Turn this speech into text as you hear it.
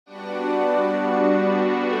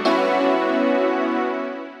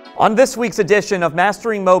On this week's edition of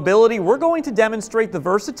Mastering Mobility, we're going to demonstrate the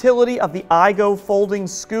versatility of the iGo folding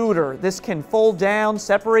scooter. This can fold down,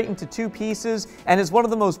 separate into two pieces, and is one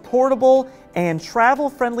of the most portable and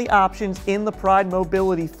travel-friendly options in the Pride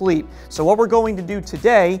Mobility fleet. So what we're going to do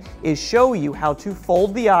today is show you how to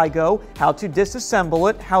fold the iGo, how to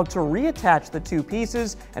disassemble it, how to reattach the two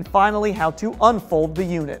pieces, and finally how to unfold the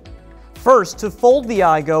unit. First, to fold the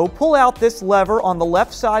iGo, pull out this lever on the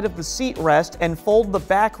left side of the seat rest and fold the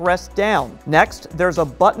back rest down. Next, there's a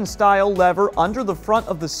button-style lever under the front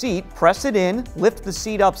of the seat. Press it in, lift the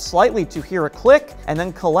seat up slightly to hear a click, and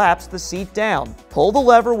then collapse the seat down. Pull the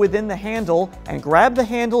lever within the handle and grab the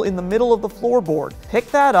handle in the middle of the floorboard.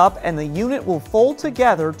 Pick that up and the unit will fold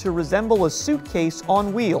together to resemble a suitcase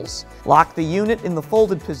on wheels. Lock the unit in the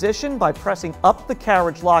folded position by pressing up the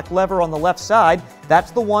carriage lock lever on the left side.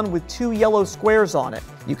 That's the one with two yellow squares on it.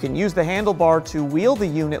 You can use the handlebar to wheel the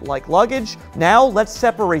unit like luggage. Now let's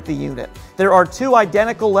separate the unit. There are two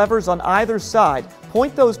identical levers on either side.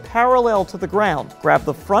 Point those parallel to the ground. Grab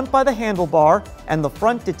the front by the handlebar and the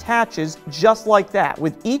front detaches just like that,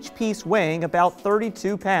 with each piece weighing about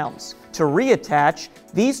 32 pounds. To reattach,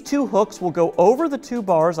 these two hooks will go over the two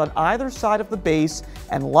bars on either side of the base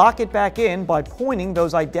and lock it back in by pointing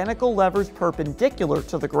those identical levers perpendicular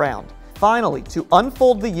to the ground. Finally, to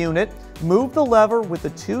unfold the unit, move the lever with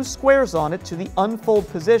the two squares on it to the unfold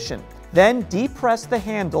position. Then depress the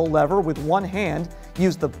handle lever with one hand,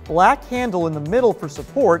 use the black handle in the middle for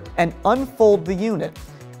support, and unfold the unit.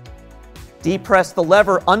 Depress the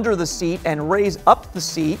lever under the seat and raise up the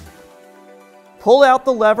seat. Pull out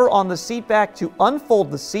the lever on the seat back to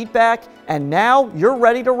unfold the seat back, and now you're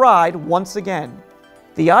ready to ride once again.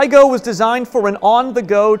 The iGo was designed for an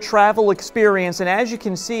on-the-go travel experience, and as you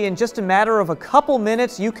can see, in just a matter of a couple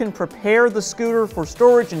minutes, you can prepare the scooter for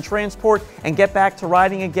storage and transport and get back to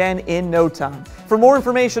riding again in no time. For more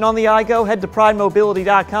information on the iGo, head to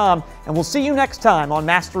pridemobility.com, and we'll see you next time on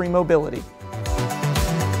Mastering Mobility.